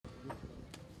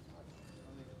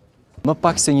Më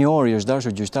pak se një orë është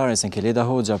dashur gjyqtares Xhisiela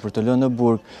Hoxha për të lënë në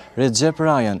burg Rrexhep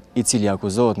Rrajan, i cili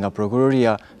akuzohet nga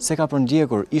prokuroria se ka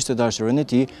përndjekur ishte dashurën e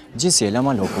tij, Xhisiela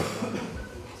Malokun.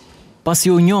 Pasi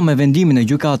u njoh me vendimin e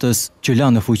gjykatës që la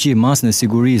në fuqi masën e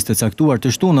sigurisë të caktuar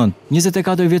të shtunën,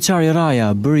 24 vjeçari Rraja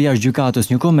bëri jashtë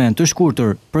gjykatës një koment të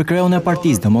shkurtër për kreun e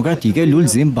Partisë Demokratike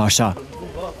Lulzim Basha.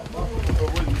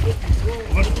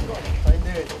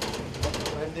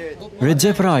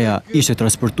 Rrexhep Rraja ishte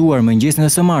transportuar mëngjesin e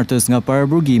së martës nga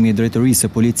paraburgimi i drejtorisë së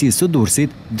policisë së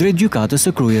Durrësit drejt gjykatës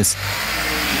së Krujes.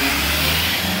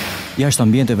 Jashtë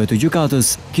ambienteve të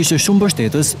gjykatës kishte shumë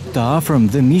mbështetës të afërm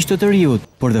dhe miq të riut,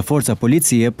 por dhe forca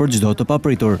policie për çdo të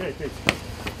papritur.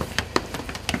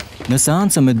 Në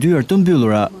seancë me dyert të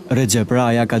mbyllura, Rrexhep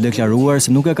Rraja ka deklaruar se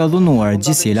nuk e ka dhunuar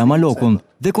Xhisiela Malokun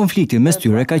dhe konflikti mes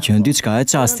tyre ka qenë diçka e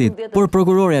çastit, por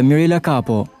prokurorja Mirela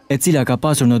Kapo, e cila ka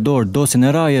pasur në dorë dosjen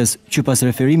e Rrajës, që pas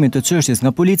referimit të çështjes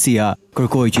nga policia,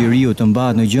 kërkoi që i riu të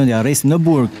mbahet në gjendje arrestin në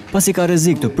burg, pasi ka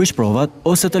rrezik të prish provat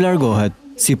ose të largohet.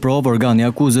 Si provë, organi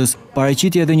akuzës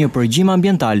paraqiti edhe një përgjim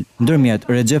ambiental ndërmjet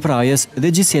Rrexhep Rrajas dhe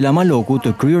Xhisiela Malokut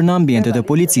të kryer në ambientet e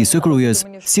policisë së Krujes,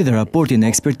 si dhe raportin e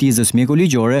ekspertizës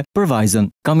mjeko-ligjore për vajzën.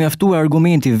 Ka mjaftuar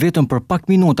argumenti vetëm për pak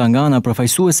minuta nga ana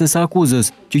përfaqësuese së akuzës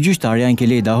që gjyqtarja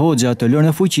Xhisiela Hoxha të lërë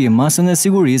në fuqi masën e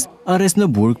sigurisë arrest në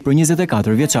burg për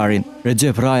 24 vjeçarin.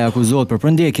 Rrexhep Rraja akuzohet për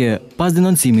përndjekje pas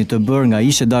denoncimit të bërë nga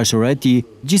ishte dashura e tij,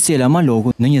 Xhisiela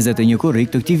Malokut, në 21 korrik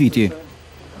të këtij viti.